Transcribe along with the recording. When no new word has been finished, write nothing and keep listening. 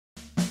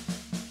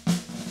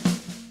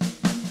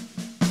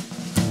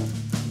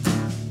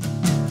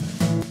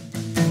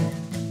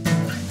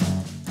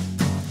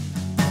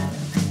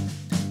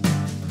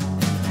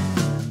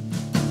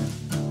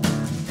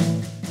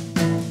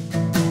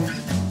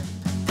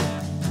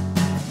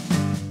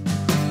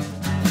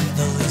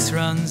Gas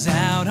runs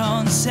out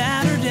on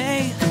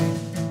Saturday,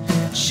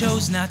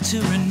 chose not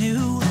to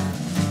renew.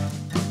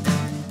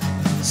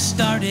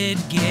 Started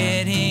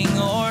getting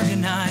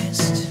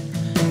organized,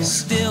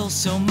 still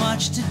so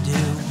much to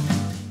do.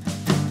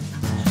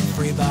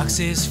 Free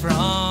boxes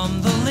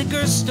from the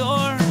liquor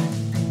store,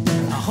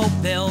 I hope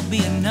there'll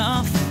be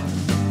enough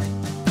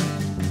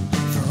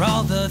for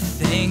all the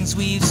things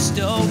we've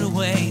stowed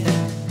away.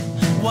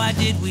 Why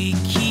did we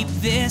keep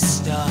this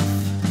stuff?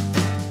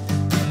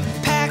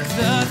 Pack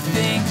the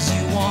things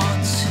you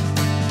want,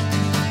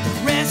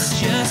 the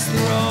rest just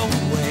throw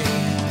away.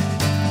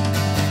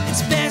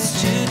 It's best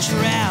to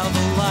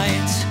travel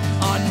light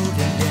on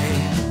moving day.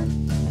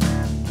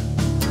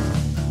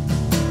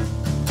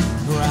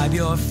 Bribe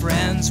your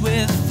friends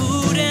with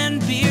food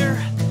and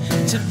beer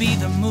to be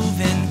the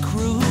moving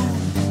crew.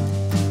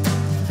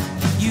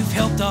 You've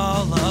helped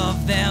all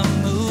of them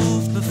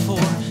move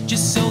before,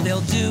 just so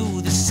they'll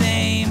do the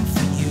same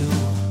for you.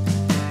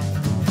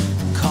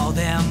 Call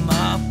them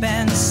up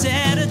and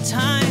set a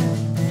time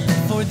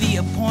for the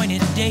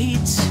appointed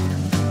date.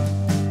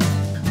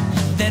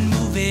 Then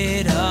move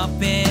it up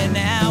an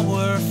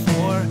hour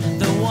for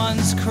the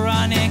ones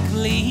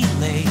chronically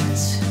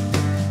late.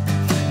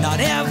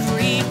 Not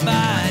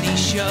everybody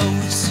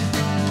shows,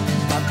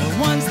 but the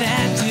ones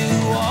that do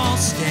all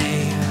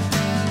stay.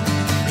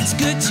 It's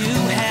good to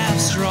have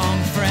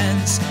strong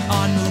friends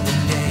on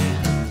moving day.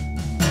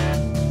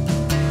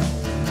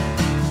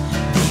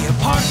 The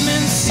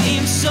apartment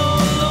seems so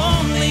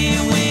lonely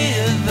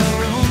with the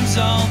rooms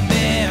all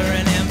bare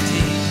and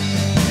empty.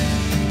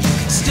 You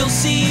can still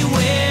see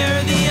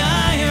where the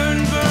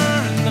iron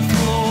burned the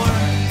floor.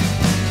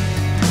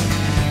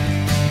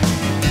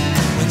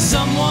 When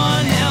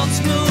someone else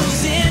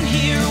moves in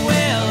here,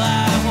 well,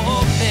 I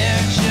hope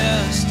they're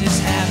just as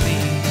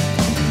happy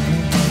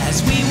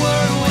as we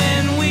were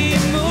when we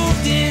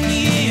moved in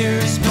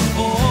years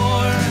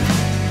before.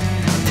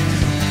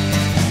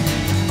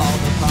 All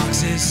the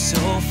boxes,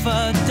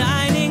 sofa,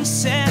 dining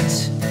set,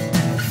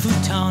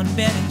 futon,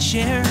 bed and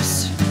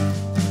chairs.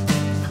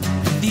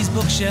 These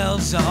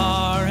bookshelves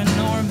are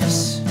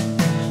enormous,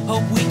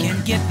 hope we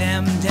can get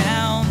them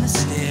down the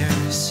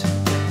stairs.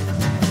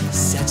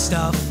 Set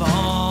stuff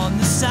on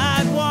the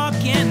sidewalk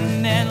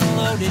and then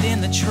load it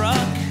in the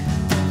truck.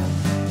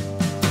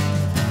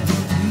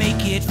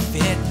 Make it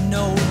fit,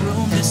 no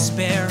room to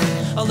spare.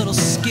 A little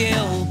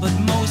skill, but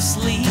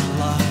mostly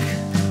luck.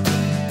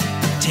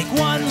 Take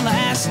one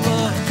last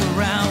look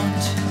around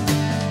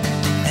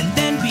and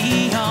then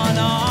be on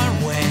our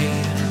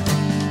way.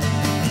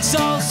 It's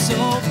all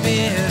so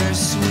bitter